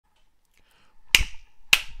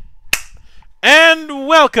And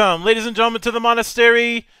welcome, ladies and gentlemen, to the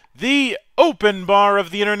monastery, the open bar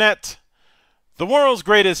of the internet, the world's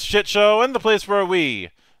greatest shit show, and the place where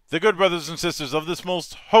we, the good brothers and sisters of this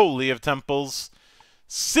most holy of temples,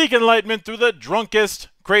 seek enlightenment through the drunkest,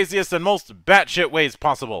 craziest, and most batshit ways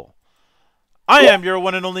possible. I am your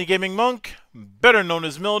one and only gaming monk, better known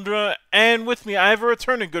as Mildra, and with me I have a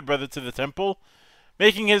returning good brother to the temple,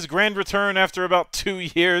 making his grand return after about 2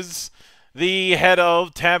 years, the head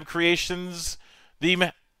of Tab Creations,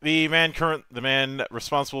 the man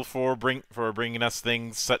responsible for bringing us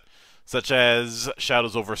things such as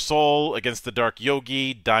Shadows over Soul, Against the Dark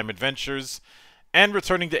Yogi, Dime Adventures, and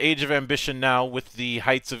returning to Age of Ambition now with the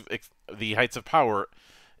Heights of Power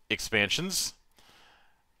expansions.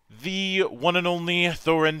 The one and only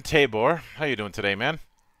Thorin Tabor. How you doing today, man?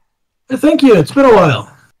 Thank you. It's been a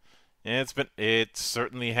while. Yeah, it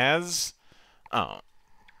certainly has. Oh,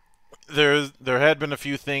 there had been a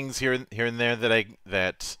few things here and there that I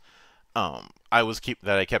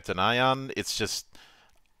kept an eye on. It's just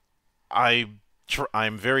I'm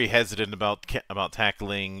very hesitant about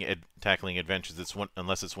tackling adventures.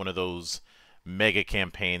 Unless it's one of those mega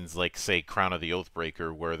campaigns like, say, Crown of the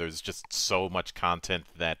Oathbreaker, where there's just so much content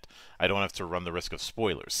that I don't have to run the risk of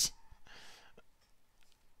spoilers.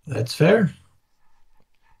 That's fair.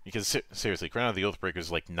 Because seriously, Crown of the Oathbreaker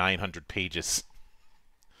is like 900 pages.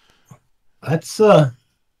 That's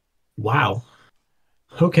wow.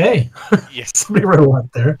 Okay. Yes. Somebody wrote a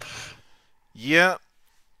lot there. Yeah,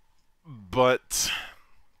 but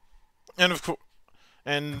and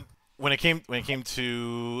when it came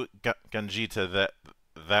to Ganjita,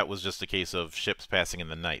 that was just a case of ships passing in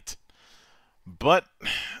the night. But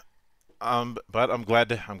I'm glad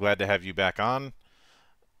to have you back on.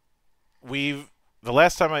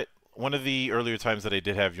 One of the earlier times that I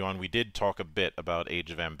did have you on, we did talk a bit about Age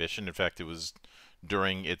of Ambition. In fact, it was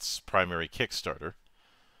during its primary Kickstarter.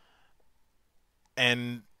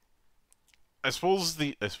 And I suppose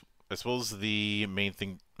the main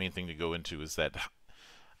thing to go into is that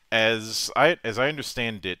as I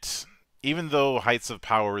understand it, even though Heights of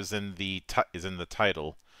Power is in the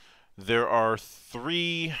title, there are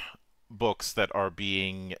 3 books that are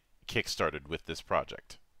being kickstarted with this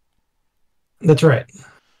project. That's right.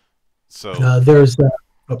 So there's go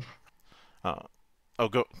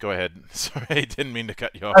ahead. Sorry, I didn't mean to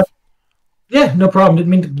cut you off. yeah, no problem.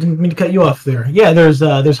 Didn't mean to cut you off there. Yeah, there's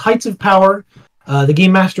Heights of Power, the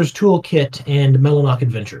Game Master's Toolkit, and Melanoc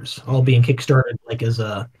Adventures, all being kickstarted like as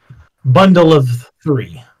a bundle of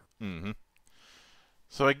 3. Mm-hmm.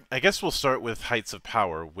 So I guess we'll start with Heights of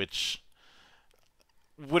Power, which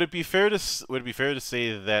would it be fair to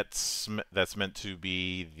say that's meant to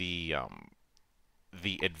be the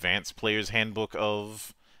advanced player's handbook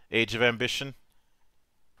of Age of Ambition?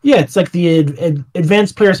 Yeah, it's like the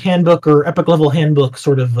advanced player's handbook or epic level handbook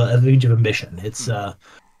sort of Age of Ambition. It's a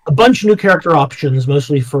bunch of new character options,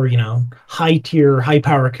 mostly for high tier, high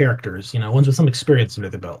power characters. Ones with some experience under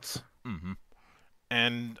their belts. Mm-hmm.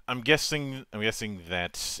 And I'm guessing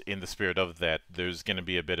that in the spirit of that, there's going to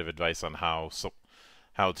be a bit of advice on how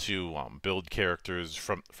to build characters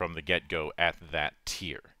from the get-go at that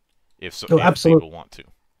tier, if Absolutely. people want to.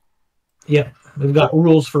 Yeah, we've got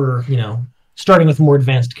rules for starting with more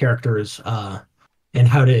advanced characters and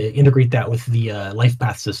how to integrate that with the life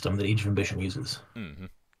path system that Age of Ambition uses. Mm-hmm.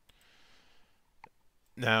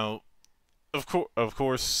 Now, of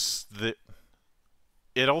course,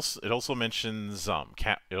 it also mentions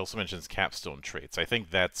capstone traits. I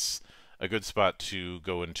think that's a good spot to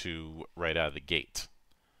go into right out of the gate.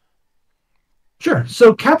 Sure.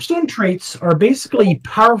 So capstone traits are basically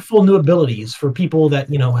powerful new abilities for people that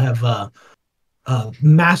have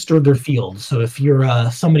mastered their fields. So if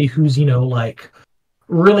you're somebody who's like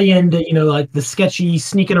really into like the sketchy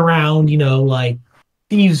sneaking around, like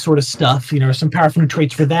thieves sort of stuff, some powerful new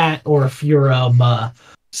traits for that. Or if you're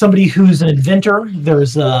somebody who's an inventor,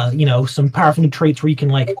 there's some powerful new traits where you can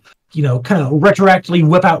kind of retroactively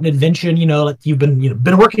whip out an invention, like you've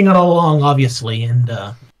been working on all along, obviously, and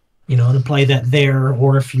and apply that there.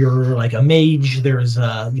 Or if you're like a mage, there's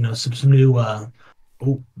some new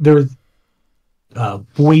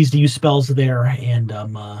ways to use spells there, and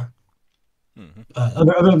other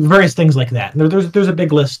various things like that. And there's a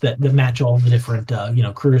big list that match all the different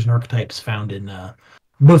careers and archetypes found in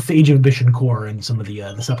both the Age of Ambition core and some of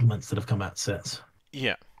the supplements that have come out since.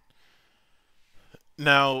 Yeah.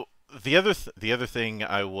 Now, the other thing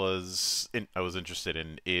I was interested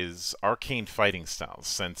in is arcane fighting styles.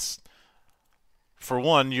 Since, for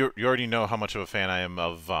one, you already know how much of a fan I am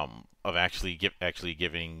of actually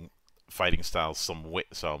giving fighting styles some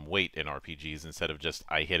weight in RPGs instead of just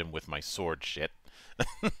I hit him with my sword shit.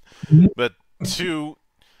 Mhm. But to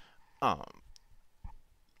um,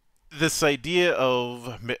 this idea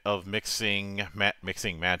of mixing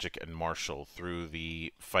magic and martial through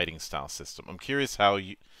the fighting style system. I'm curious how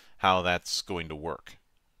that's going to work.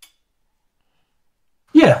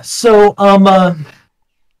 Yeah. So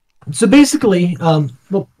basically, well,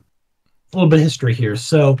 a little bit of history here.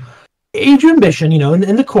 So, Age of Ambition,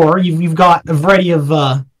 in the core, you've got a variety of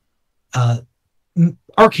uh,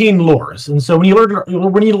 arcane lores, and so when you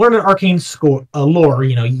learn an arcane lore,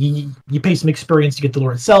 you pay some experience to get the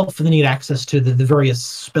lore itself, and then you get access to the various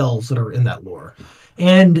spells that are in that lore.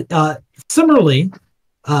 And similarly,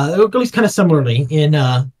 at least kind of similarly, in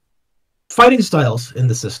fighting styles in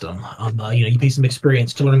the system, you pay some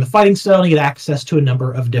experience to learn the fighting style, and you get access to a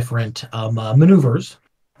number of different maneuvers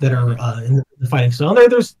that are in the fighting style.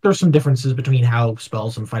 And there's some differences between how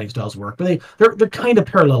spells and fighting styles work, but they're kind of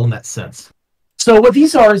parallel in that sense. So what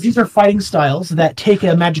these are is these are fighting styles that take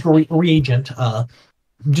a magical reagent,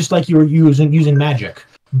 just like you were using magic.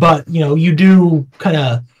 But you do kind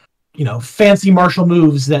of fancy martial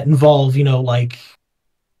moves that involve like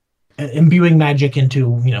imbuing magic into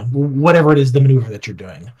whatever it is the maneuver that you're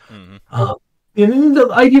doing. Mm-hmm. And the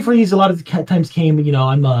idea for these a lot of the times came,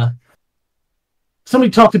 I'm somebody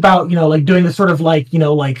talked about like doing this sort of light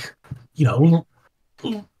your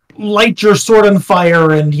sword on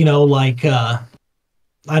fire and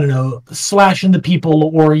I don't know, slash into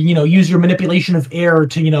people, or use your manipulation of air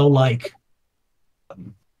to like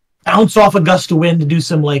bounce off a gust of wind to do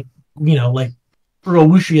some like real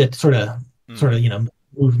wuxia sort of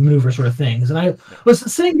maneuver sort of things. And I was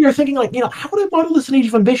sitting here thinking like how would I model this in Age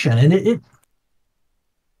of Ambition? And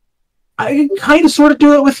I kind of sort of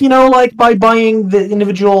do it with like by buying the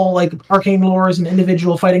individual like arcane lores and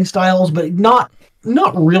individual fighting styles, but not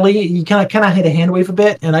really. You kind of had a hand wave a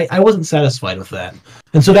bit, and I wasn't satisfied with that.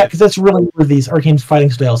 And so that's really where these arcane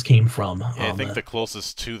fighting styles came from. Yeah, I think the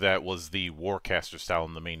closest to that was the Warcaster style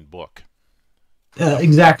in the main book.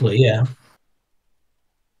 Exactly, yeah.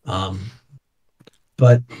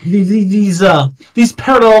 But these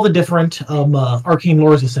parallel the different arcane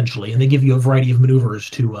lores essentially, and they give you a variety of maneuvers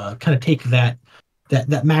to kind of take that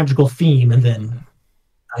magical theme and then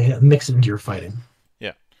mix it into your fighting.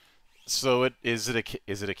 Yeah. So is it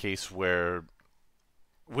a case where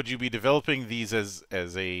would you be developing these as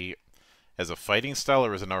a fighting style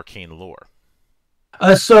or as an arcane lore?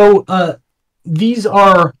 These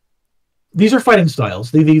are fighting styles.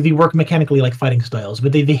 They work mechanically like fighting styles,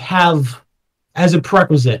 but they have as a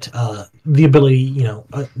prerequisite the ability,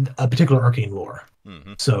 a particular arcane lore.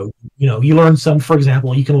 Mm-hmm. So you learn some. For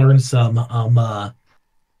example, you can learn some like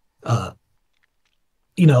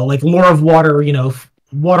lore of water,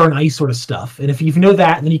 water and ice sort of stuff. And if you know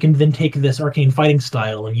that, then you can then take this arcane fighting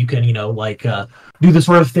style and you can, do the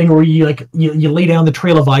sort of thing where you you lay down the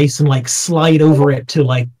trail of ice and like slide over it to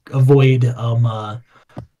like avoid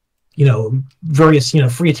various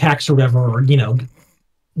free attacks or whatever, or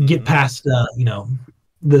get past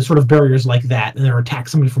the sort of barriers like that, and then attack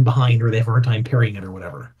somebody from behind, or they have a hard time parrying it or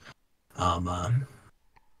whatever.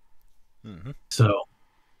 So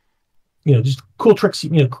just cool tricks,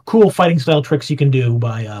 cool fighting style tricks you can do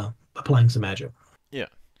by applying some magic. Yeah,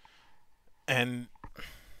 and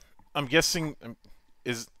I'm guessing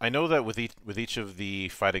I know that with each of the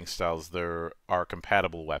fighting styles there are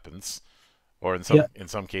compatible weapons, or in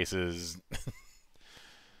some cases.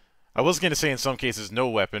 I was going to say in some cases no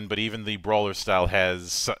weapon, but even the brawler style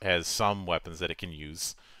has some weapons that it can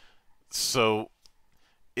use. So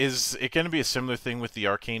is it going to be a similar thing with the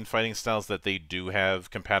arcane fighting styles, that they do have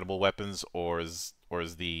compatible weapons, or is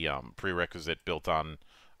the prerequisite built on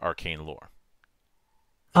arcane lore?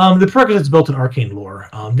 The prerequisite's built in arcane lore.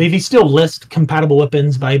 They still list compatible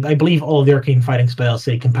weapons, but I believe all of the arcane fighting styles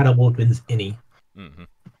say compatible weapons any. Mm-hmm.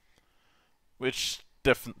 Which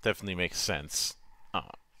definitely makes sense.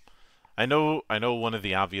 I know one of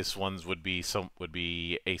the obvious ones would be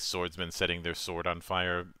a swordsman setting their sword on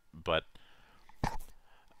fire, but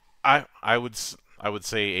I would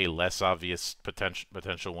say a less obvious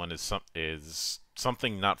potential one is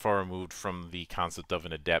something not far removed from the concept of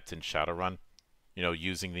an adept in Shadowrun,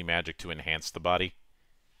 using the magic to enhance the body.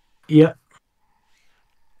 Yeah.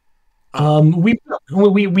 We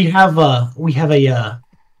have a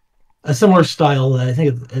similar style. I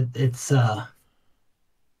think it's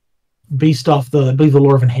based off I believe the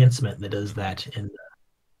lore of enhancement that does that in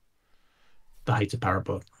the Heights of Power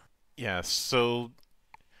book. Yeah. So,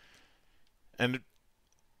 and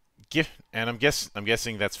I'm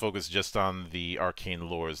guessing that's focused just on the arcane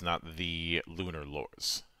lores, not the lunar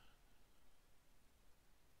lores.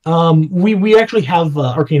 We actually have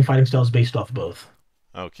arcane fighting styles based off both.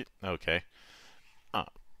 Okay.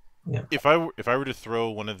 Yeah. if I were to throw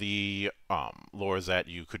one of the lores at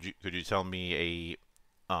you, could you tell me a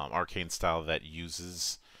arcane style that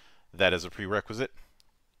uses that as a prerequisite?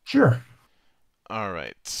 Sure. All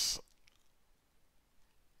right.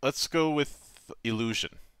 Let's go with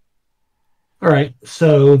illusion. All right.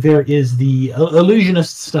 So there is the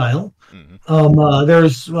illusionist style. Mm-hmm.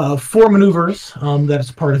 There's four maneuvers that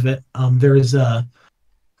is part of it. There is a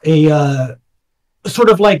sort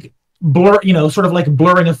of like sort of like a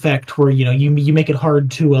blurring effect where you make it hard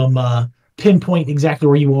to pinpoint exactly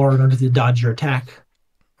where you are in order to dodge your attack.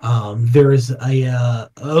 There is a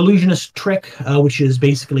illusionist trick, which is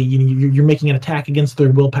basically you're making an attack against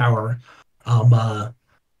their willpower, um, uh,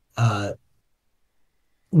 uh,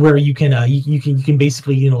 where you can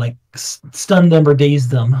basically like stun them or daze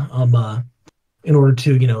them in order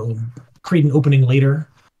to create an opening later.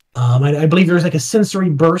 I believe there's like a sensory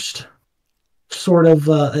burst sort of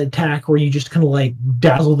attack where you just kind of like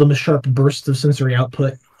dazzle them with sharp bursts of sensory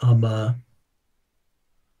output. And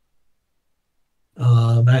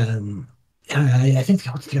I think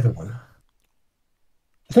what's the other one?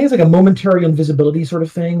 I think it's like a momentary invisibility sort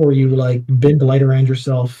of thing where you like bend the light around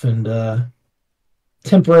yourself and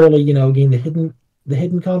temporarily, gain the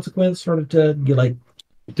hidden consequence, sort of to you like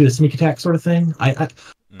do a sneak attack sort of thing. I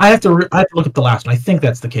have to look at the last one. I think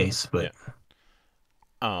that's the case, but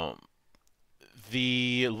Yeah. Um,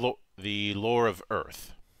 the lore of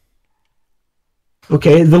Earth.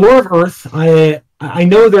 okay. The lore of Earth. I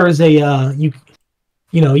know there is a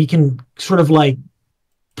you can sort of like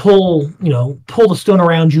pull the stone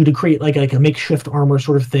around you to create like a makeshift armor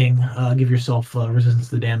sort of thing. Give yourself resistance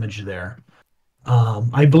to the damage there.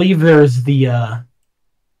 I believe there's the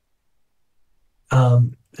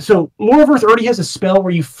so Lore of Earth already has a spell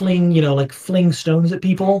where you like fling stones at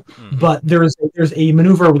people, Mm-hmm. but there's a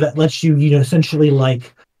maneuver that lets you essentially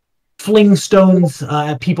like fling stones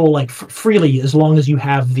at people like freely as long as you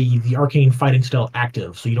have the arcane fighting spell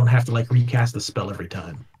active, so you don't have to like recast the spell every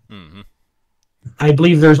time. Mm-hmm. I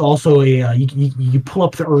believe there's also a you pull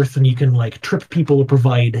up the earth and you can like trip people to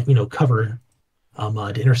provide cover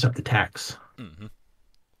to intercept attacks. Mm-hmm.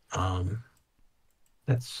 Um,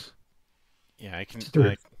 that's Yeah,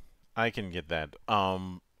 three. I can get that.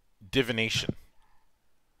 Divination.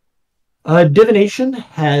 Divination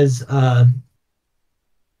has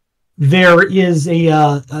there is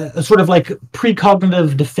a sort of like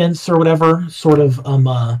precognitive defense or whatever sort of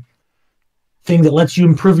thing that lets you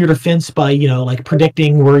improve your defense by like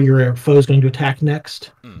predicting where your foe is going to attack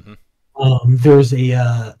next. Mm-hmm. There's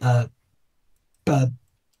a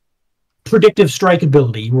predictive strike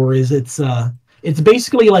ability, whereas it's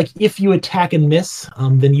basically like if you attack and miss,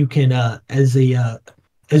 then you can as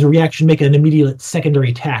a reaction make an immediate secondary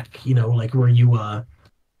attack. Like where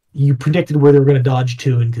you predicted where they were going to dodge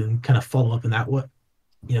to and can kind of follow up in that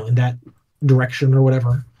in that direction or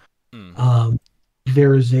whatever. Mm-hmm.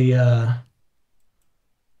 There's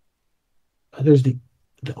there's the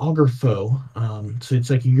augur foe. So it's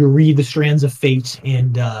like you read the strands of fate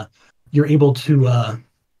and you're able to uh,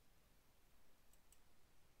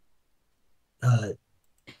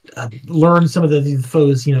 learn some of the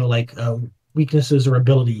foes, like weaknesses or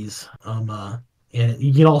abilities. And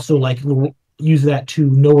you can also like use that to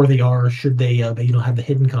know where they are should they, have the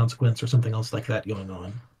hidden consequence or something else like that going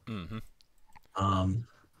on. Mm-hmm.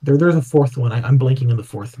 There's a fourth one. I'm blanking on the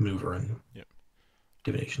fourth mover in Yep.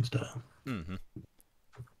 divination style. Mm-hmm.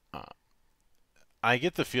 I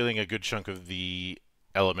get the feeling a good chunk of the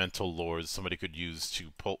elemental lores somebody could use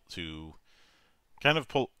to kind of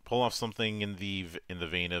pull off something in the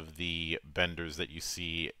vein of the benders that you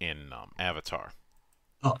see in Avatar.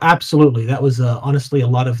 Oh, absolutely. That was honestly a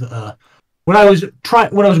lot of when I was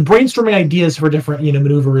brainstorming ideas for different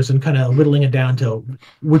maneuvers and kind of whittling it down to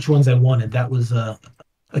which ones I wanted. That was a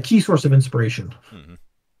key source of inspiration. Mm-hmm.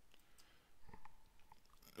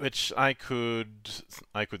 Which I could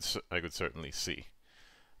certainly see.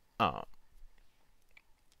 Uh,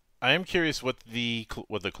 I am curious what the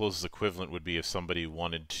closest equivalent would be if somebody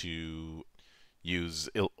wanted to use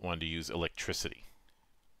electricity.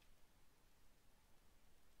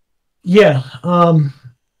 Yeah.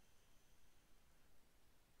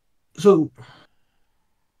 So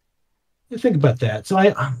think about that.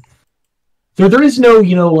 So there is no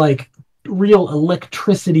like real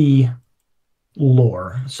electricity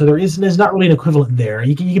lore. So there's not really an equivalent there.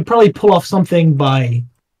 You could probably pull off something by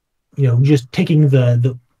just taking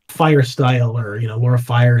the fire style or lore of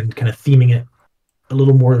fire and kind of theming it a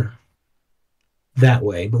little more that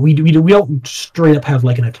way. But we don't straight up have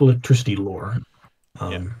like an electricity lore.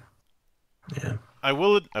 Yeah. Yeah. I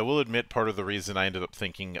will admit part of the reason I ended up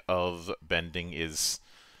thinking of bending is,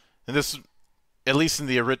 and at least in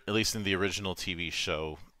the original TV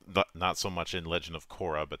show, not so much in Legend of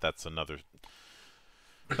Korra, but that's another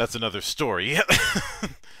story.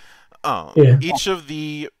 Yeah. Each of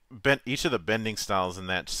the bending styles in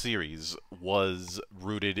that series was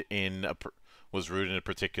rooted in a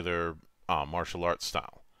particular martial arts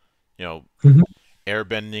style. You know, Mhm.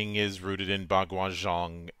 airbending is rooted in Bagua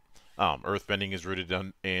Zhang. Earthbending is rooted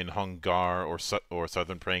in Hung Gar or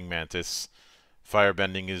Southern Praying Mantis.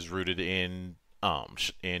 Firebending is rooted in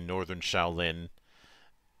Northern Shaolin,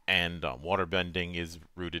 and waterbending is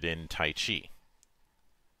rooted in Tai Chi.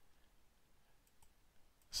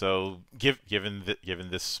 So, given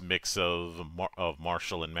this mix of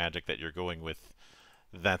martial and magic that you're going with,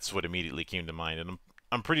 that's what immediately came to mind. And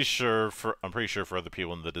I'm pretty sure for other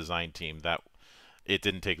people in the design team that it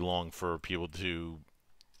didn't take long for people to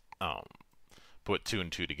um, put two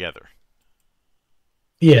and two together.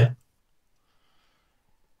 Yeah.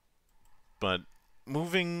 But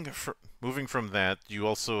moving from that, you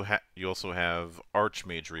also have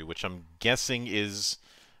Archmagery, which I'm guessing is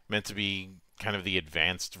meant to be kind of the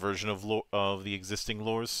advanced version of the existing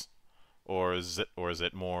lores, or is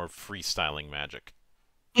it more freestyling magic?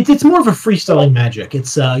 It's more of a freestyling magic.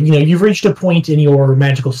 It's you've reached a point in your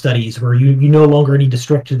magical studies where you no longer need to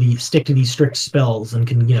stick to these strict spells and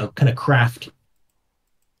can kind of craft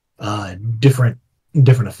uh different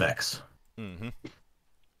different effects. Mm-hmm.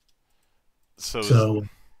 So So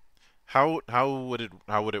how would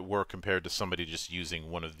it work compared to somebody just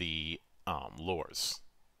using one of the lores?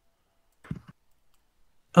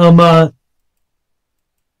 um uh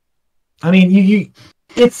I mean you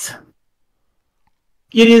it's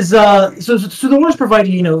it is so the lores provide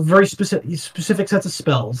very specific sets of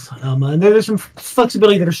spells. And there's some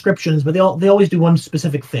flexibility in the descriptions, but they always do one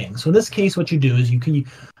specific thing. So in this case, what you do is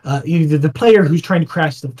either the player who's trying to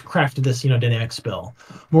craft this dynamic spell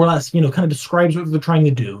more or less kind of describes what they're trying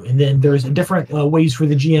to do, and then there's different ways for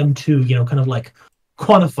the GM to kind of like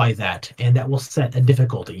quantify that, and that will set a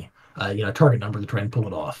difficulty target number to try and pull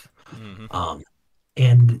it off. Mm-hmm.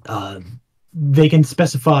 And they can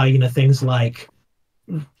specify things like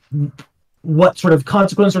what sort of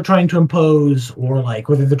consequence they're trying to impose, or like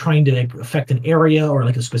whether they're trying to affect an area or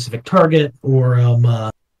like a specific target, or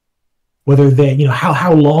whether they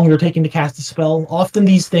how long they're taking to cast a spell. Often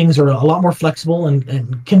these things are a lot more flexible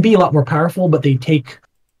and can be a lot more powerful, but they take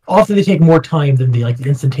more time than the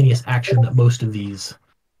instantaneous action that most of these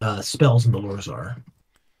spells in the lores are.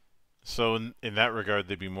 So in that regard,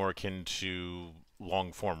 they'd be more akin to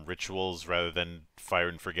long form rituals rather than fire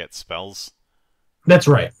and forget spells. That's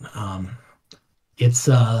right. It's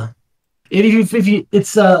if you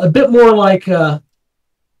it's a bit more like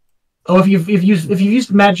if you've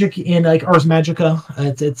used magic in like Ars Magica,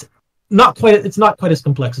 it's not quite as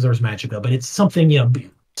complex as Ars Magica, but it's something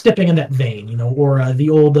stepping in that vein, or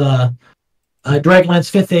the old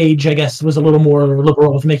Dragonlance Fifth Age, I guess, was a little more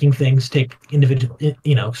liberal with making things take individual,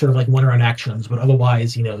 sort of like one round actions, but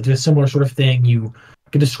otherwise, there's a similar sort of thing. You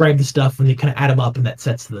can describe the stuff and you kind of add them up, and that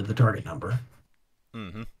sets the target number.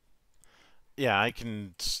 Mm-hmm. Yeah, I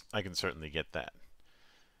can certainly get that.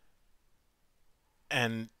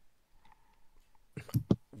 And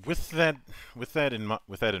with that with that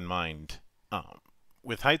in mind,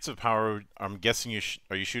 with Heights of Power, I'm guessing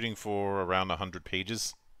are you shooting for around 100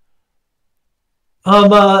 pages?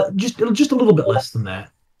 Just a little bit less than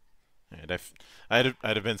that. And I'd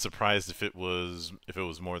have been surprised if it was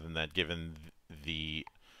more than that, given the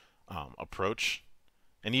approach.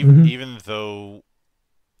 And Hmm. even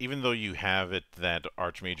though you have it that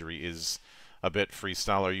Archmagery is a bit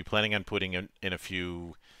freestyle, are you planning on putting in a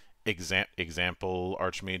few example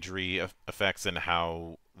Archmagery effects and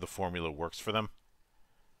how the formula works for them?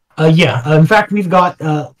 Yeah. In fact, we've got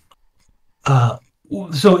uh,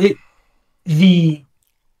 so it the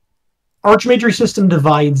Archmagery system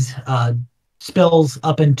divides spells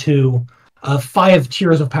up into five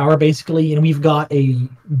tiers of power, basically, and we've got a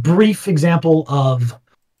brief example of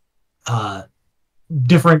uh,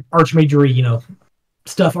 different Archmagery,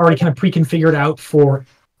 stuff already kind of pre-configured out for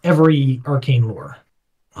every arcane lore.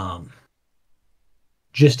 Um,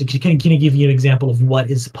 just to kind of give you an example of what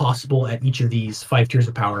is possible at each of these five tiers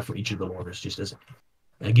of power for each of the lores, just as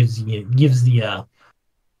it gives the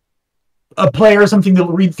a player something to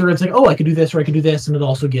read through. It's like, oh, I could do this or I could do this, and it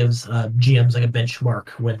also gives GMs like a benchmark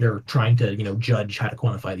when they're trying to judge how to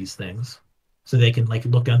quantify these things, so they can like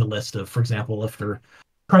look down the list of, for example, if they're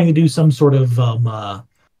trying to do some sort of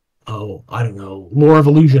oh, I don't know, lore of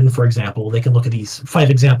illusion, for example, they can look at these five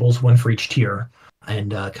examples, one for each tier,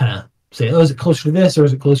 and kind of say, oh, is it closer to this or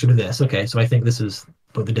is it closer to this? Okay, so I think this is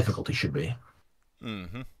what the difficulty should be.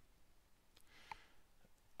 Mm-hmm.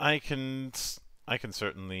 I can I can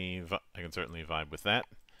certainly vibe with that.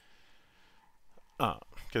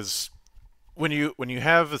 Because when you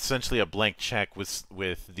have essentially a blank check with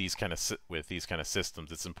these kind of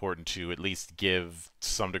systems, it's important to at least give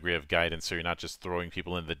some degree of guidance, so you're not just throwing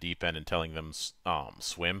people in the deep end and telling them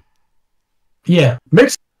swim. Yeah,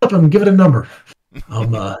 mix it up and give it a number.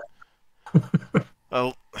 Um, uh,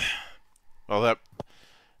 Well, well, that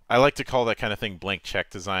I like to call that kind of thing blank check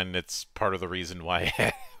design. It's part of the reason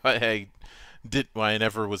why why I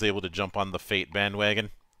never was able to jump on the Fate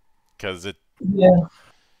bandwagon, because yeah,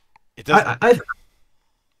 it doesn't.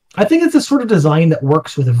 I think it's a sort of design that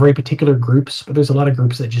works with very particular groups, but there's a lot of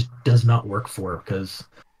groups that just does not work for because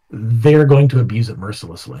they're going to abuse it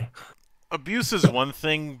mercilessly. Abuse is one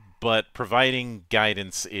thing, but providing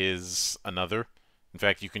guidance is another. In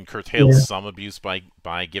fact, you can curtail Yeah. some abuse by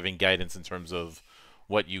giving guidance in terms of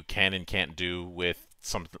what you can and can't do with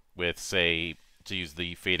say, to use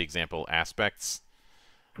the Fate example, aspects.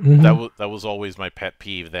 Hmm. That was always my pet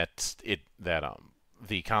peeve,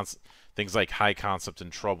 the things like high concept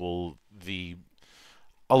and trouble,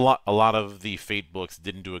 a lot of the Fate books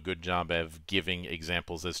didn't do a good job of giving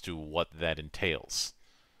examples as to what that entails.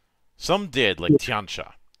 Some did, like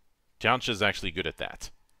Tiancha. Tiancha is actually good at that.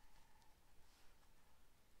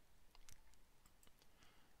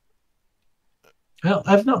 Well,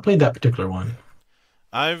 I've not played that particular one.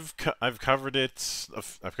 I've covered it.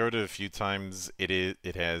 I've covered it a few times.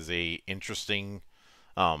 It has a interesting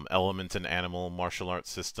element and animal martial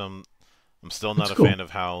arts system. I'm still not It's a cool. fan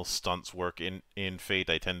of how stunts work in Fate.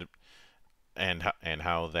 I tend to and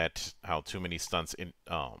how too many stunts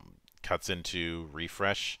cuts into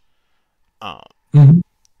refresh. Um, Hmm.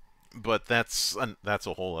 but that's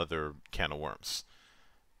a whole other can of worms.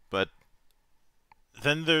 But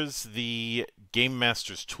then there's the Game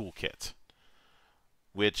Master's Toolkit,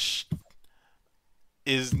 which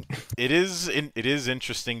is it is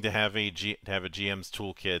interesting to have a GM's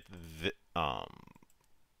toolkit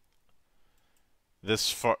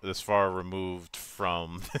this far removed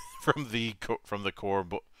from from the core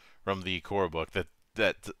book,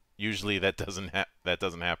 that usually that doesn't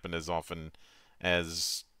happen as often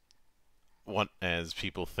as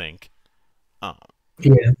people think. Um,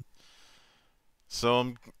 Yeah.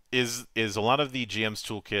 so is a lot of the GM's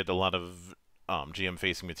toolkit a lot of GM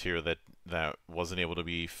facing material that wasn't able to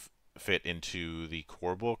be fit into the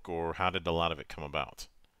core book, or how did a lot of it come about?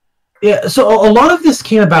 Yeah, so a lot of this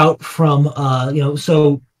came about from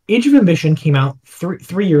so Age of Ambition came out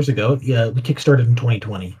three years ago. Yeah, we kickstarted in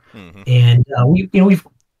 2020, Mm-hmm. and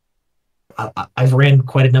I've ran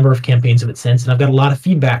quite a number of campaigns of it since, and I've got a lot of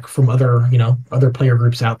feedback from other player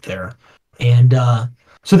groups out there, and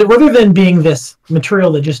so that rather than being this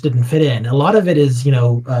material that just didn't fit in, a lot of it is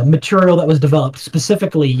material that was developed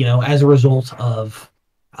specifically as a result of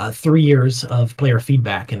 3 years of player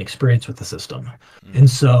feedback and experience with the system. Mm-hmm. And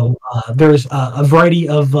so there's a variety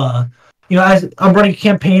of as I'm running a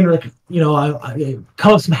campaign, like I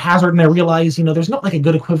come up with some hazard, and I realize there's not like a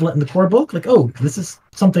good equivalent in the core book. Like, oh, this is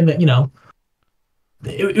something that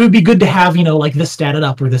it would be good to have like this statted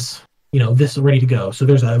up or this ready to go. So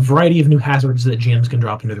there's a variety of new hazards that GMs can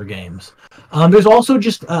drop into their games. There's also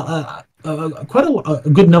just quite a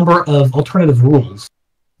good number of alternative rules.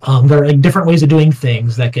 There are like different ways of doing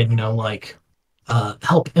things that can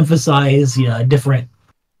help emphasize different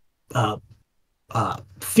uh,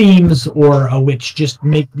 themes, or which just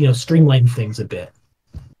make streamline things a bit.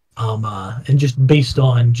 And just based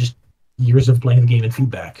on just years of playing the game and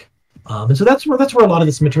feedback. And so that's where a lot of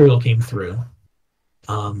this material came through.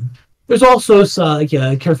 There's also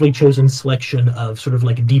a carefully chosen selection of sort of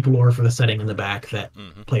like deep lore for the setting in the back that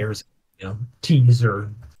Mm-hmm. players tease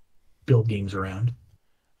or build games around.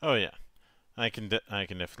 Oh yeah, I can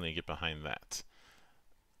definitely get behind that.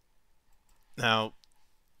 Now,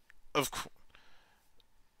 of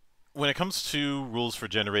when it comes to rules for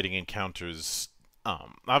generating encounters,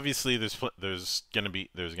 obviously there's gonna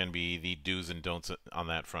be the do's and don'ts on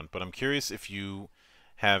that front. But I'm curious if you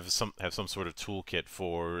have some sort of toolkit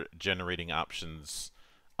for generating options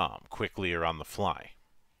quickly or on the fly.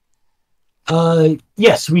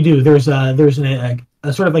 Yes, we do. There's a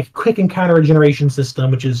sort of like quick encounter generation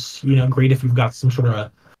system, which is great if you've got some sort of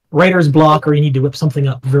a writer's block or you need to whip something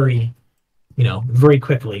up very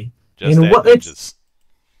quickly. Just And add what it's ninjas.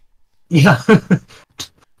 yeah,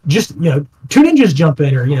 just two ninjas jump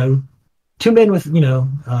in, or two men with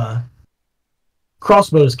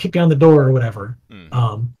crossbows kick down the door or whatever.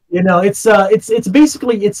 Mm-hmm. It's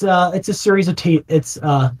basically it's a series of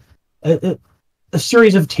a, a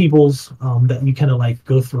series of tables that you kind of like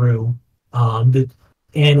go through, that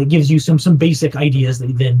and it gives you some basic ideas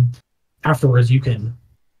that then afterwards you can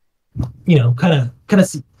kind of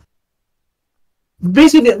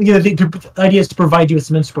basically, the idea is to provide you with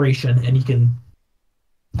some inspiration, and you can,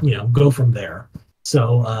 go from there.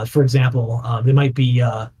 So, for example, it might be,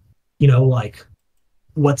 like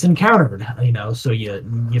what's encountered. So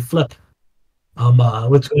you flip,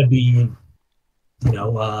 what's going to be, you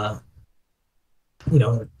know, uh, you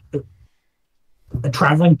know, a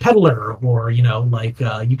traveling peddler, or you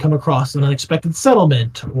come across an unexpected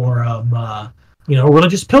settlement, or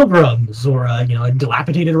religious pilgrims, or a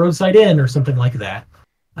dilapidated roadside inn, or something like that.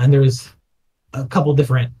 And there's a couple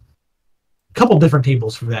different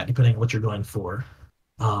tables for that, depending on what you're going for.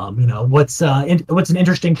 What's an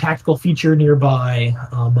interesting tactical feature nearby.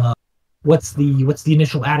 What's the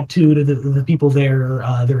initial attitude of the people there?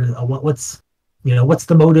 What's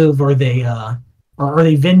the motive? Are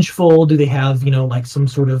they vengeful? Do they have like some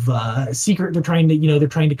sort of secret they're trying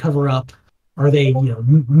to cover up? Are they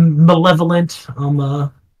malevolent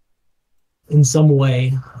in some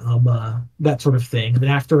way? That sort of thing. Then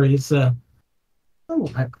after it's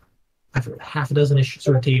after half a dozen-ish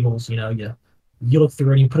sort of tables, you look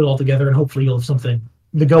through and you put it all together, and hopefully you'll have something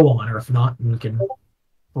to go on, or if not, you can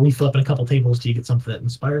reflip in a couple tables till you get something that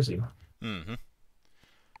inspires you. Mm-hmm.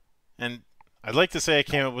 And I'd like to say I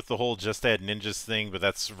came up with the whole just add ninjas thing, but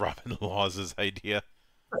that's Robin Laws's idea.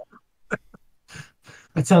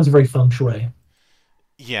 That sounds very feng shui.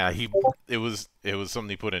 Yeah, it was something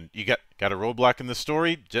he put in. You got a roadblock in the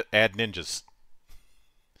story, just add ninjas.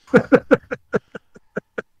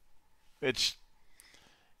 Which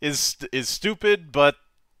is stupid, but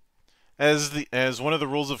as one of the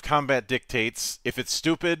rules of combat dictates, if it's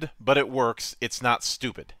stupid but it works, it's not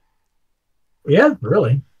stupid. Yeah,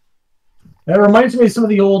 really. That reminds me of some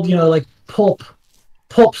of the old, like pulp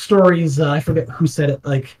stories. I forget who said it.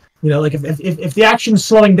 Like, like if the action's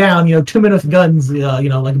slowing down, two men with guns,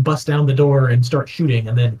 like bust down the door and start shooting,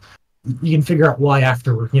 and then you can figure out why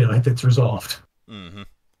afterward, if it's resolved. Mm-hmm.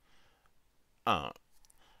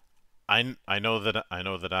 I know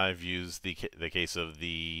that I've used the case of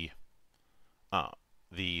the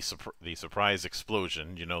surprise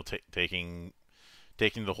explosion.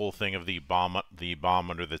 Taking the whole thing of the bomb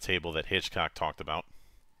under the table that Hitchcock talked about.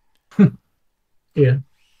 Yeah.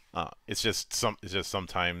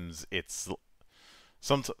 Sometimes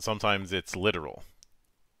it's literal.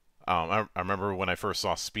 I remember when I first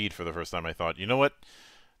saw Speed for the first time, I thought, you know what,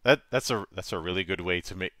 that's a really good way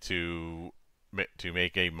to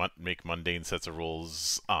make mundane sets of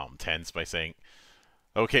rules tense by saying,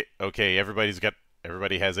 okay,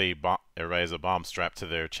 everybody has a bomb strapped to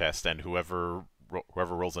their chest, and whoever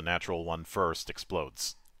rolls a natural one first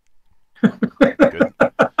explodes. Good.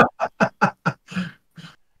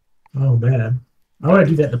 Oh man, I want to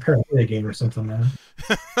do that in a paranoia game or something, man.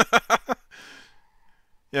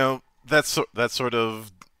 That's sort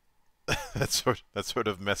of that sort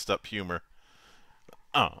of messed up humor.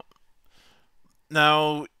 Oh.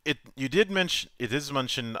 Now, it is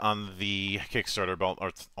mentioned on the Kickstarter about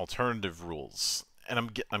alternative rules, and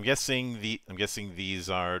I'm guessing these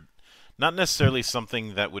are not necessarily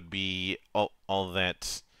something that would be all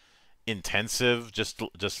that intensive, just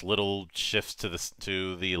little shifts to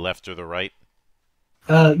the left or the right.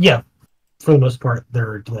 Yeah, for the most part,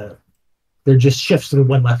 they're just shifts to the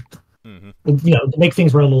one left. Mm-hmm. To make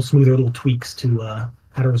things run a little smoother, little tweaks to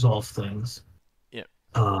how to resolve things. Yeah.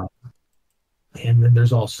 And then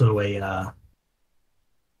there's also I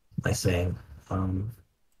say, some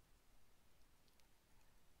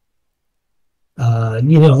of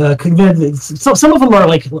them are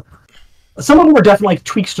like, some of them are definitely like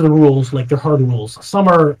tweaks to the rules, like they're hard rules. Some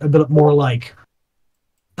are a bit more like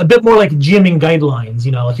GMing guidelines.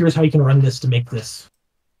 Like, here's how you can run this to make this,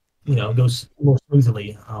 go more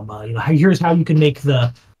smoothly. Here's how you can make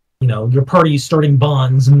your party's starting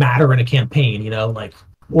bonds matter in a campaign. Like,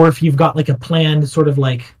 or if you've got like a planned sort of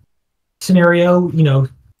like scenario,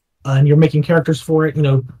 and you're making characters for it,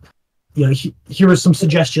 here are some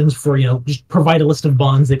suggestions for, just provide a list of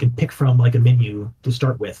bonds they can pick from, like a menu to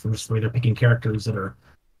start with. And just the way they're picking characters that are,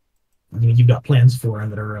 you've got plans for and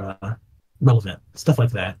that are relevant, stuff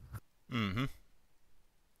like that. Mm-hmm.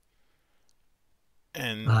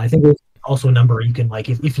 And I think there's also a number you can, like,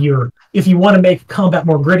 if you want to make combat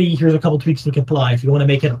more gritty, here's a couple tweaks you can apply. If you want to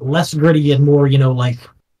make it less gritty and more, like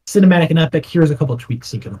cinematic and epic, here's a couple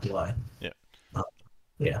tweaks you can apply. Yeah.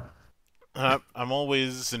 Yeah. I'm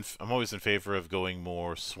always in favor of going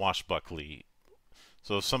more swashbuckly.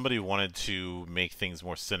 So if somebody wanted to make things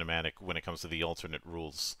more cinematic when it comes to the alternate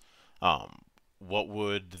rules, what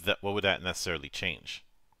would that necessarily change?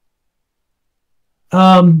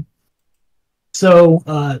 So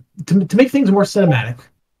to make things more cinematic,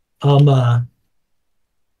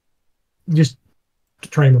 just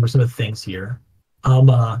trying to remember some of the things here.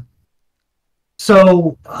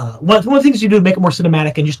 So one of the things you do to make it more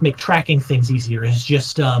cinematic and just make tracking things easier is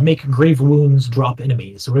just make grave wounds drop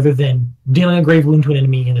enemies. So rather than dealing a grave wound to an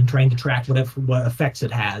enemy and then trying to track what effects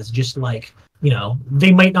it has, just like,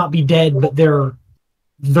 they might not be dead, but they're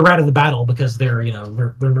out of the battle because they're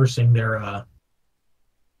nursing their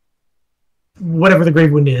whatever the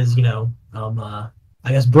grave wound is. I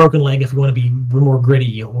guess broken leg if you want to be more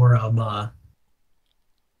gritty, or I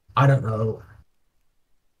don't know,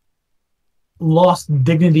 lost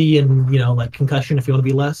dignity and like concussion if you want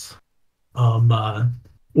to be less.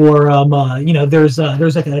 There's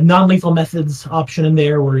like a non-lethal methods option in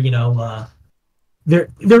there where there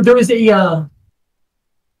is a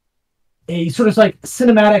sort of like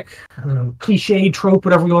cinematic, I don't know, cliche trope,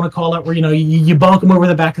 whatever you want to call it, where you bonk them over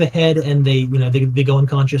the back of the head and they go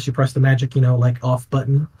unconscious. You press the magic like off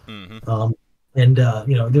button. Mm-hmm.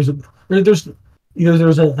 There's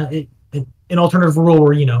an alternative rule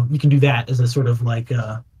where you can do that as a sort of like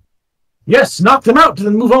yes, knock them out and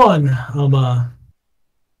then move on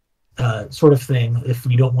sort of thing if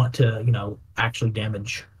you don't want to actually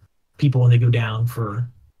damage people when they go down for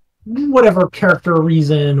whatever character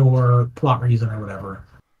reason or plot reason or whatever.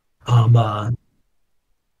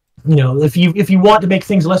 If you want to make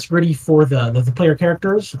things less gritty for the player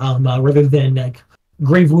characters, rather than like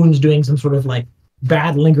grave wounds doing some sort of like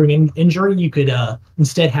bad lingering injury, you could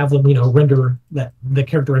instead have them render the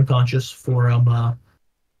character unconscious for a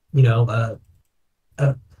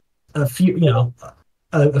few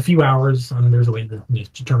hours. There's a way to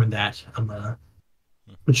determine that,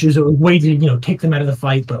 which is a way to take them out of the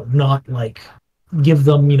fight, but not like give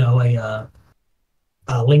them a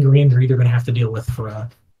lingering injury they're going to have to deal with for a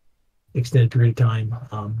extended period of time.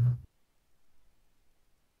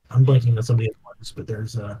 I'm blanking on some of the other ones, but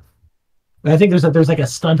I think there's like a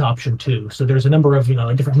stunt option too. So there's a number of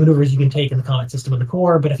like different maneuvers you can take in the combat system of the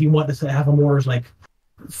core. But if you want to have a more like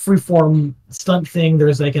freeform stunt thing,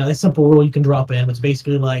 there's like a simple rule you can drop in. It's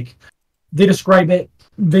basically like they describe it,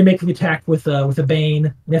 they make the attack with a bane,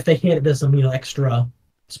 and if they hit, it does some extra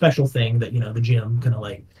special thing that the GM kind of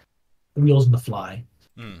like wheels in the fly.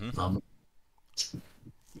 Mm-hmm.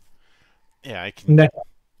 Yeah, I can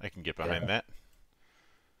get behind that.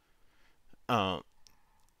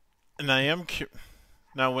 And I am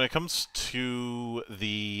now when it comes to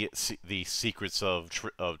the secrets of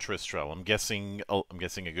Tristral, I'm guessing a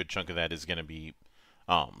good chunk of that is going to be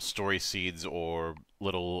story seeds or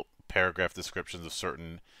little paragraph descriptions of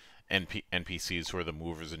certain NPCs who are the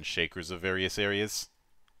movers and shakers of various areas.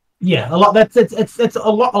 Yeah, a lot. That's a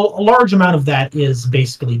large amount of that is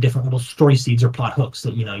basically different little story seeds or plot hooks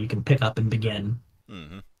that you can pick up and begin.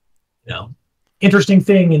 Mm-hmm. Interesting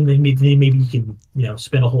thing, and then maybe you can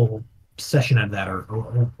spend a whole session out of that,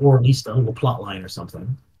 or at least a little plot line or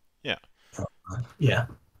something. Yeah. Yeah.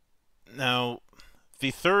 Now,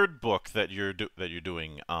 the third book that you're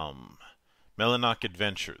doing, Melanach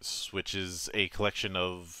Adventures, which is a collection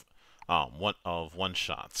of one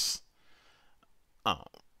shots.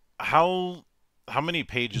 How many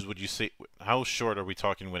pages would you say? How short are we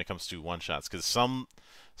talking when it comes to one shots? Because some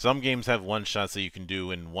games have one shots that you can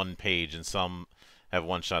do in one page, and some have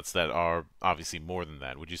one shots that are obviously more than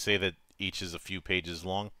that. Would you say that each is a few pages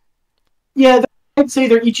long? Yeah, I'd say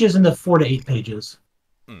they're each is in the 4 to 8 pages.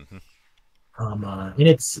 Mm-hmm. And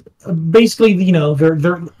it's basically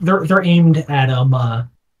they're aimed at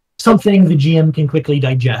something the GM can quickly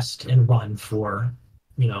digest and run for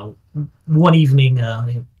one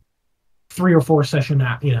evening, 3 or 4 session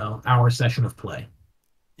hour session of play.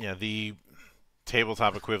 Yeah, the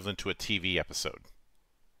tabletop equivalent to a TV episode.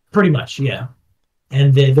 Pretty much, yeah.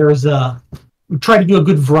 And we try to do a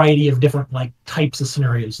good variety of different like types of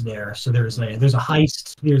scenarios there. So there's a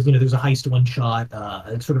heist. There's a heist one shot.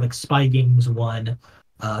 Sort of like spy games one.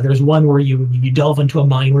 There's one where you delve into a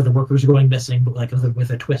mine where the workers are going missing, but like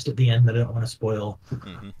with a twist at the end that I don't want to spoil.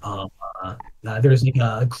 Mm-hmm. There's like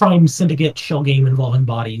a crime syndicate shell game involving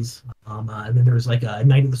bodies, and then there's like a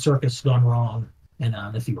Night of the Circus gone wrong, and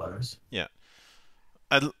a few others. Yeah,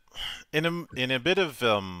 in a bit of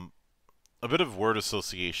word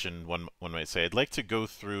association, one might say. I'd like to go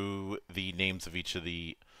through the names of each of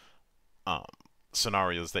the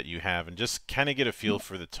scenarios that you have and just kind of get a feel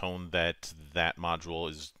for the tone that module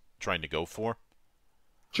is trying to go for.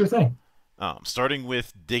 Sure thing. Starting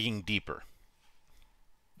with Digging Deeper.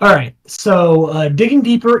 All right. So Digging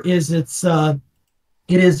Deeper is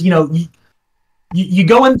you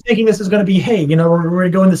go in thinking this is going to be, hey, we're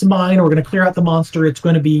going to go in this mine, we're going to clear out the monster. It's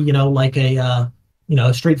going to be like a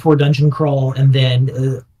straightforward dungeon crawl, and then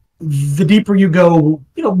the deeper you go,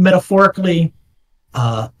 metaphorically,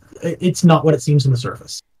 it's not what it seems on the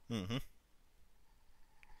surface. Mm-hmm.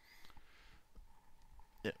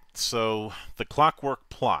 Yeah. So the Clockwork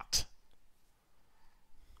Plot.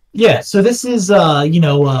 Yeah, so this is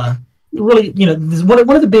really, this is one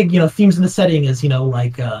of the big, themes in the setting is,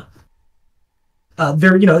 like there,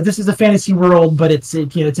 this is a fantasy world, but it's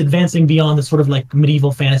advancing beyond the sort of like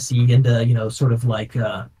medieval fantasy into, sort of like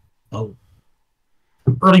oh,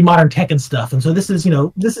 early modern tech and stuff. And so this is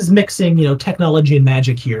mixing, technology and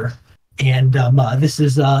magic here. And this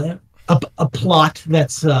is a plot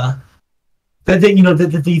that's that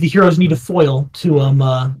the heroes need to foil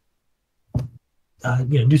to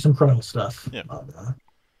do some criminal stuff. Yeah.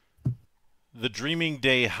 The Dreaming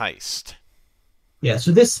Day Heist. Yeah,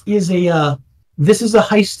 so this is a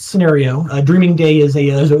heist scenario. Dreaming Day is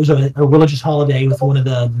a religious holiday with one of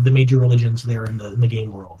the major religions there in the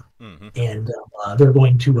game world, Mm-hmm. and they're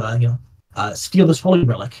going to steal this holy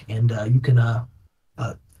relic, and you can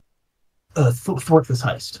thwart this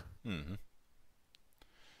heist. Mm-hmm.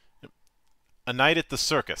 A Night at the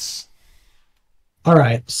Circus. All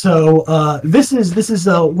right, so this is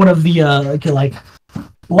one of the like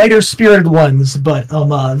lighter spirited ones, but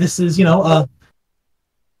this is the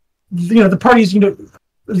party's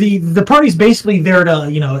the party's basically there to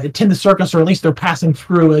attend the circus, or at least they're passing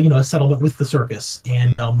through a settlement with the circus,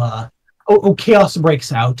 and chaos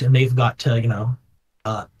breaks out, and they've got to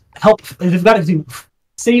help. They've got to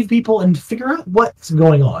save people and figure out what's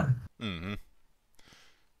going on. Mm-hmm.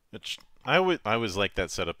 Which I always like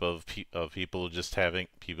that setup of people just having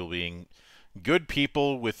people being good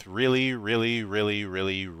people with really, really, really,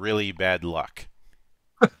 really, really bad luck,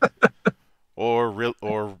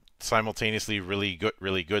 or simultaneously really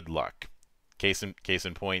good luck. Case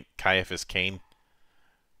in point, Caiaphas Cain.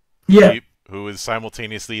 Yeah. Who is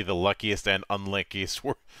simultaneously the luckiest and unluckiest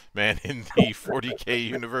man in the 40K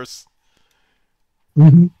universe.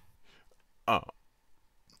 Mm-hmm. Oh.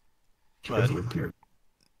 Oh,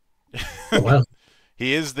 wow.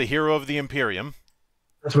 He is the hero of the Imperium.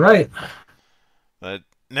 That's right.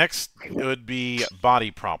 Next would be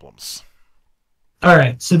body problems. All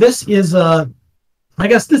right, so this is I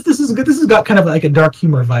guess this is good. This has got kind of like a dark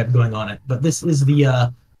humor vibe going on it, but this is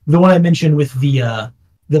the one I mentioned with the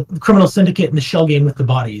criminal syndicate and the shell game with the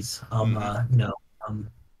bodies. And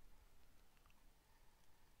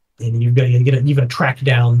you've got to track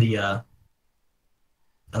down the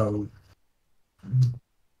the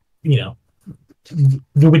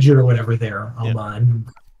widget or whatever there.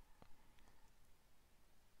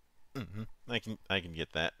 Mm-hmm. I can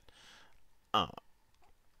get that.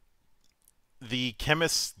 The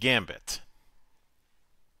Chemist's Gambit.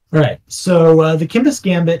 Right. So the Chemist's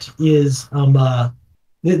Gambit is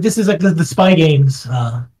this is like the spy games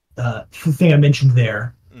thing I mentioned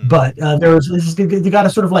there, but they got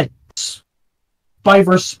a sort of like spy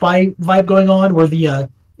versus spy vibe going on, where there's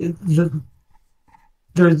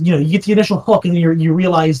you get the initial hook, and then you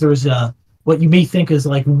realize there's what you may think is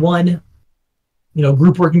like one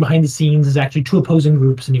group working behind the scenes is actually two opposing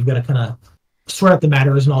groups, and you've got to kind of sort out the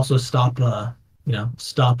matters and also stop bad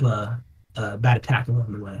attack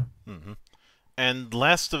along the way. Mm-hmm. And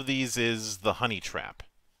last of these is the Honey Trap.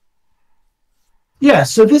 Yeah,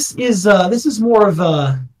 so this is more of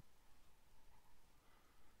an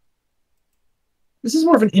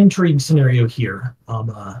intrigue scenario here.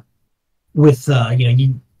 With this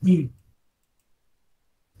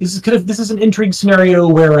is an intrigue scenario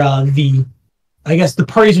where I guess the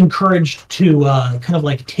party's encouraged to kind of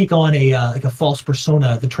like take on a false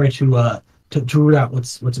persona to try to root out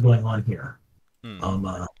what's going on here.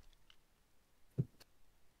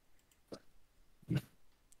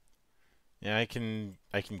 Yeah, I can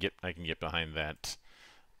get behind that.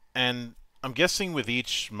 And I'm guessing with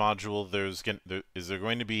each module is there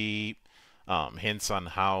going to be hints on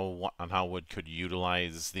how one could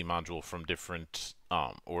utilize the module from different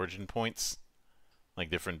origin points, like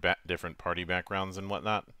different party backgrounds and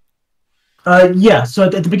whatnot. Yeah. So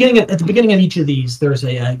at the beginning of each of these, there's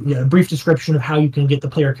a brief description of how you can get the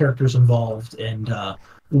player characters involved and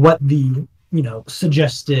what the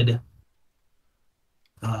suggested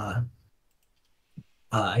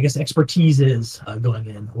I guess expertise is going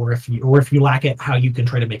in, or if you lack it, how you can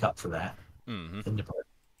try to make up for that. Mm-hmm.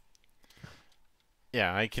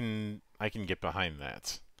 Yeah, I can get behind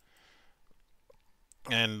that.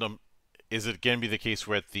 And is it going to be the case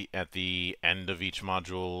where at the end of each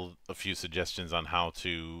module, a few suggestions on how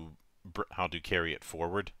to carry it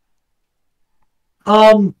forward?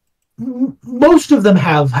 Most of them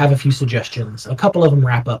have a few suggestions. A couple of them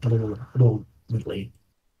wrap up a little neatly.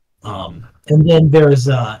 And then there's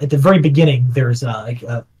at the very beginning of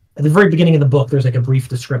the book, there's like a brief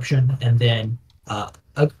description, and then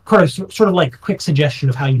sort of like a quick suggestion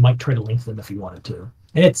of how you might try to link them if you wanted to.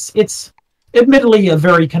 And it's admittedly a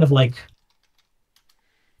very kind of like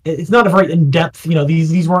it's not a very in depth.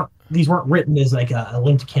 These weren't written as like a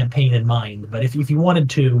linked campaign in mind. But if you wanted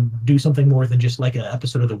to do something more than just like an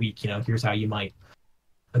episode of the week, here's how you might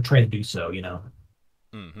try to do so.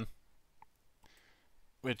 Mm-hmm.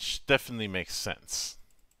 Which definitely makes sense.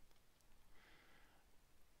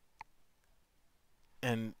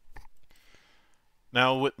 And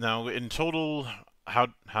now in total,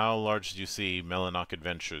 how large do you see Melanoc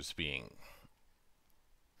Adventures being?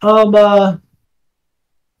 Um, uh,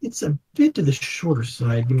 it's a bit to the shorter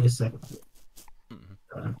side. Give me a second.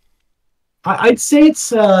 Mm-hmm. Uh, I'd say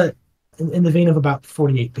it's in the vein of about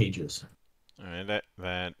 48 pages. All right,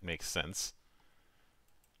 that makes sense.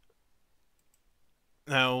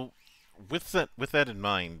 Now, with that in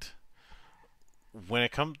mind, when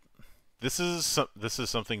it comes, this is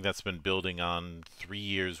something that's been building on 3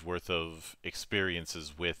 years worth of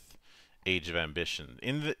experiences with Age of Ambition.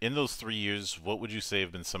 In those 3 years, what would you say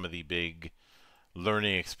have been some of the big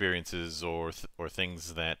learning experiences or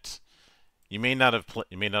things that you may not have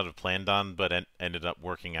planned on but ended up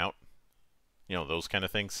working out? Those kind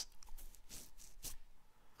of things.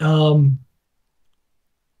 Um,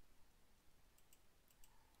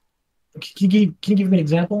 can you give me an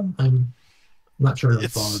example? I'm not sure I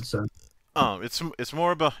It's followed. So, it's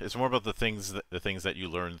more about the things that you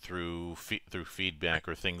learn through feedback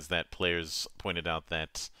or things that players pointed out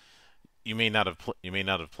that you may not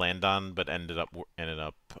have planned on but ended up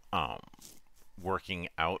working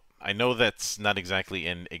out. I know that's not exactly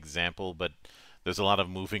an example, but there's a lot of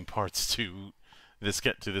moving parts to this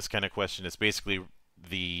kind of question. It's basically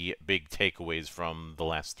the big takeaways from the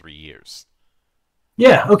last 3 years.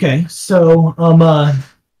 yeah, okay. So,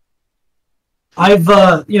 I've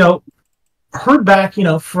heard back,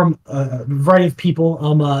 from a variety of people.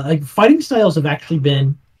 Like fighting styles have actually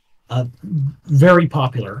been very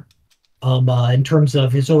popular. In terms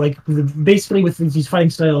of so like basically with these fighting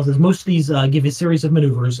styles, is most of these give a series of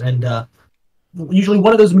maneuvers, and usually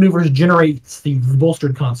one of those maneuvers generates the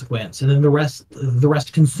bolstered consequence, and then the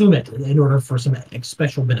rest consume it in order for some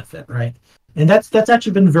special benefit, right? And that's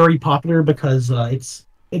actually been very popular because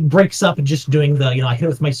it breaks up just doing the I hit it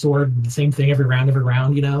with my sword, the same thing every round.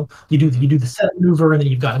 You do the set maneuver, and then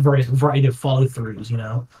you've got a variety of follow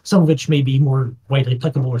throughs. Some of which may be more widely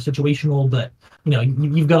applicable or situational, but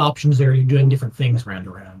you've got options there. You're doing different things round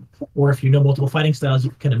around, or if you know multiple fighting styles,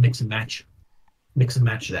 you can kind of mix and match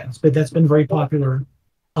that. But that's been very popular.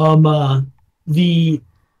 Um, uh, the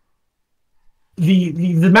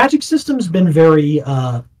the magic system's been very.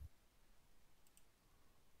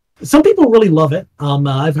 Some people really love it.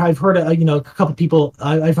 I've heard a couple people.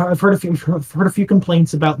 I've heard a few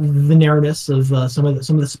complaints about the narrowness of some of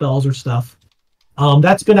the spells or stuff.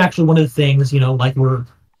 That's been actually one of the things like we're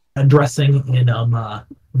addressing in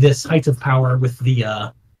this Heights of Power with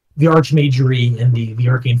the Archmagery and the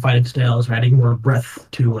Arcane Fighting Styles, adding more breadth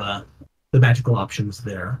to the magical options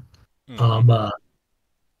there. Mm-hmm. Um,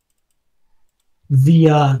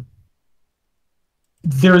 the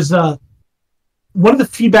There's one of the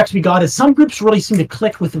feedbacks we got is some groups really seem to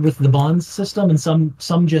click with the bonds system, and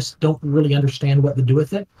some just don't really understand what to do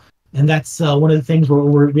with it. And that's one of the things where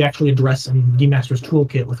we actually address in Game Master's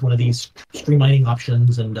Toolkit with one of these streamlining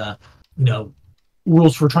options and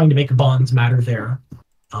rules for trying to make bonds matter there.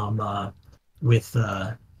 With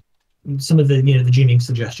some of the GMing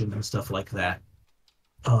suggestions and stuff like that.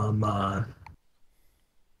 Um, uh,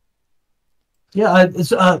 yeah,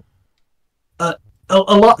 it's a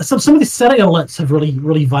lot. Some of the setting elements have really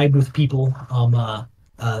vibed with people.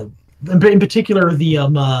 Uh, in particular, the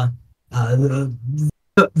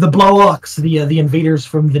the Blowlocks, the invaders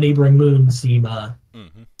from the neighboring moon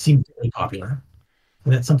Mm-hmm. seem really popular.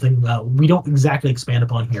 And that's something we don't exactly expand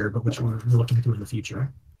upon here, but which we're looking to in the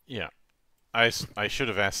future. Yeah, I should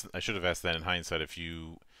have asked that in hindsight if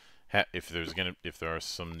there are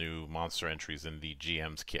some new monster entries in the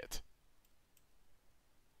GM's kit.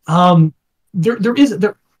 Um,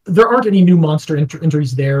 there aren't any new monster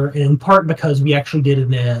entries there, in part because we actually did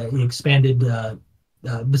an expanded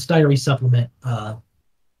Bestiary supplement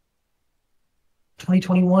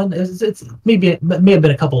 2021. It's maybe it may have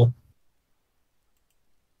been a couple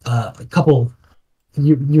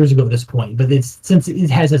years ago at this point, but since it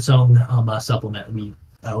has its own supplement, we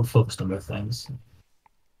focused on those things.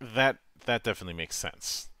 That definitely makes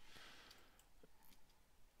sense.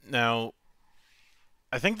 Now,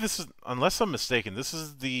 I think this is, unless I'm mistaken, this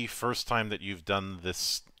is the first time that you've done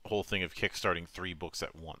this whole thing of kickstarting 3 books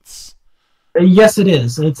at once. Yes, it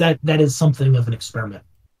is. That is something of an experiment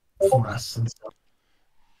for us. And so,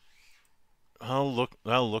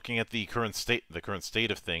 looking at the current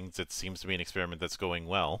state of things, it seems to be an experiment that's going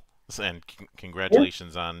well. And Yeah,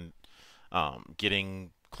 congratulations on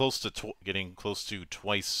getting getting close to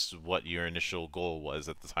twice what your initial goal was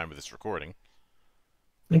at the time of this recording.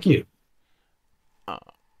 thank you. Uh,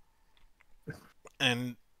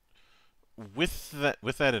 and with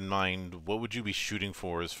that in mind, what would you be shooting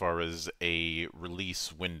for as far as a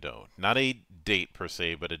release window? Not a date per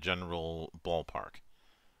se, but a general ballpark.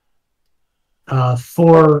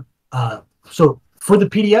 For so for the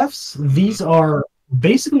PDFs, Mm-hmm. these are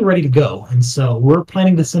basically ready to go, and so we're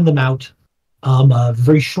planning to send them out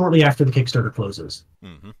very shortly after the Kickstarter closes.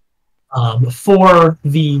 Mm-hmm. For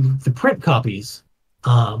the print copies,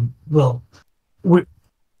 well, we,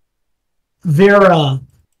 they're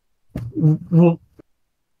well,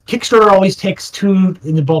 Kickstarter always takes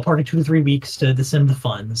in the ballpark of 2 to 3 weeks to send the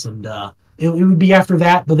funds, and it would be after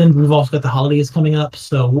that. But then we've also got the holidays coming up,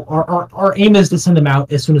 so our aim is to send them out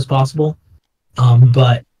as soon as possible. Mm-hmm.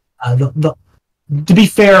 But the to be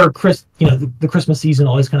fair, the Christmas season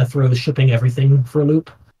always kind of throws shipping everything for a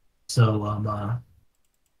loop. So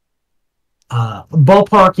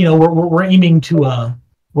ballpark,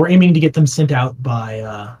 we're aiming to get them sent out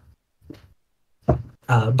by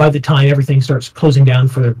the time everything starts closing down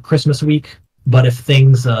for Christmas week. But if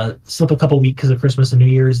things slip a couple weeks because of Christmas and New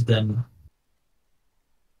Year's, then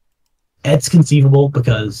it's conceivable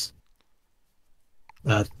because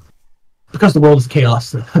the world is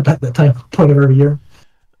chaos at that time point of every year.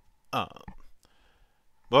 Uh,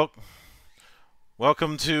 well,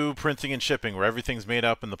 welcome to printing and shipping, where everything's made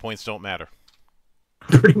up and the points don't matter.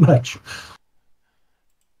 Pretty much.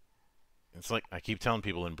 It's like I keep telling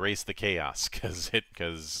people, embrace the chaos,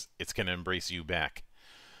 because it's going to embrace you back.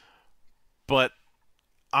 But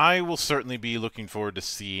I will certainly be looking forward to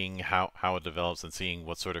seeing how it develops and seeing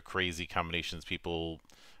what sort of crazy combinations people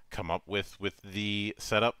come up with the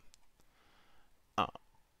setup.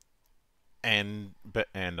 And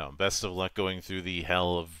best of luck going through the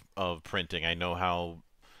hell of printing. I know how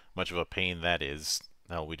much of a pain that is.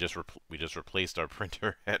 Hell, we just replaced our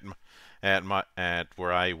printer at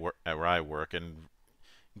where I work, and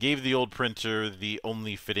gave the old printer the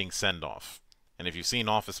only fitting send off. And if you've seen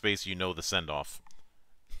Office Space, you know the send off.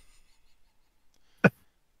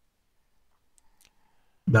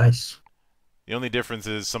 Nice. The only difference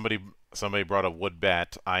is somebody brought a wood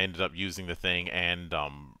bat. I ended up using the thing and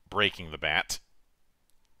breaking the bat.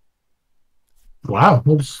 Wow.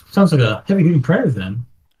 Well, sounds like a heavy duty printer then.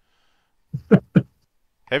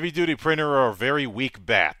 Heavy duty printer or a very weak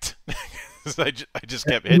bat. I just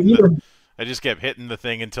kept hitting the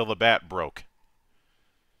thing until the bat broke.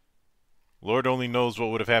 Lord only knows what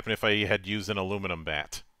would have happened if I had used an aluminum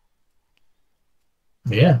bat.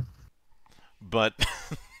 Yeah. But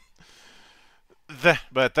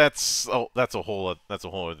that's a whole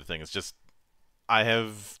other thing. It's just I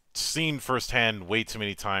have seen firsthand way too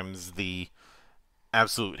many times the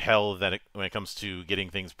absolute hell when it comes to getting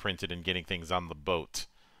things printed and getting things on the boat,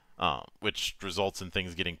 which results in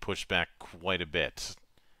things getting pushed back quite a bit.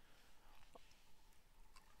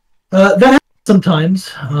 That happens sometimes.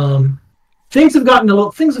 Things have gotten a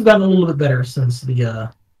little bit better since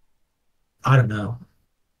I don't know,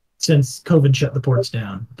 since COVID shut the ports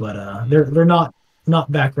down, but they're not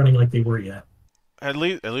back running like they were yet. At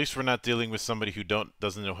least we're not dealing with somebody who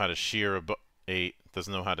doesn't know how to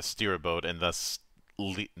doesn't know how to steer a boat, and thus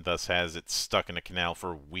has it stuck in a canal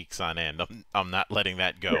for weeks on end. I'm not letting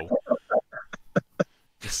that go.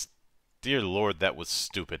 Dear Lord, that was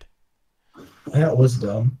stupid. That was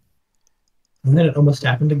dumb. And then it almost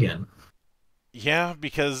happened again. Yeah,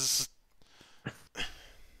 because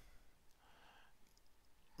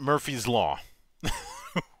Murphy's Law.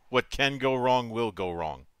 What can go wrong will go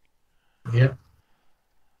wrong. Yeah.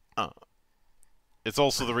 It's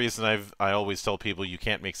also the reason I always tell people you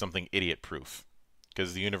can't make something idiot-proof,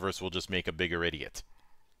 because the universe will just make a bigger idiot.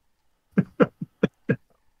 But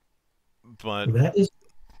That is.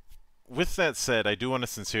 with that said, I do want to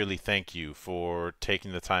sincerely thank you for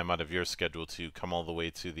taking the time out of your schedule to come all the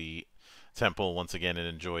way to the temple once again and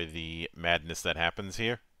enjoy the madness that happens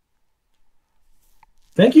here.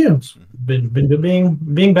 Thank you. It's been good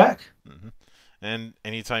being back. Mm-hmm. And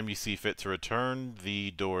anytime you see fit to return,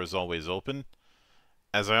 the door is always open.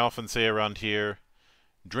 As I often say around here,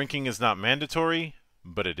 drinking is not mandatory,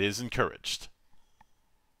 but it is encouraged.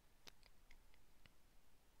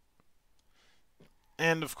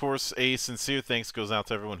 And, of course, a sincere thanks goes out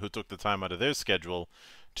to everyone who took the time out of their schedule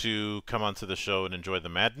to come onto the show and enjoy the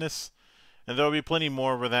madness. And there will be plenty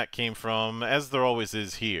more where that came from, as there always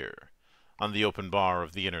is here, on the open bar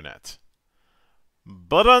of the internet.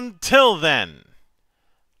 But until then,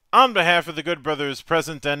 On behalf of the good brothers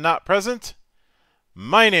present and not present,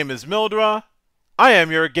 my name is Mildra. I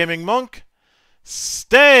am your gaming monk.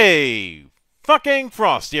 Stay fucking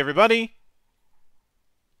frosty, everybody.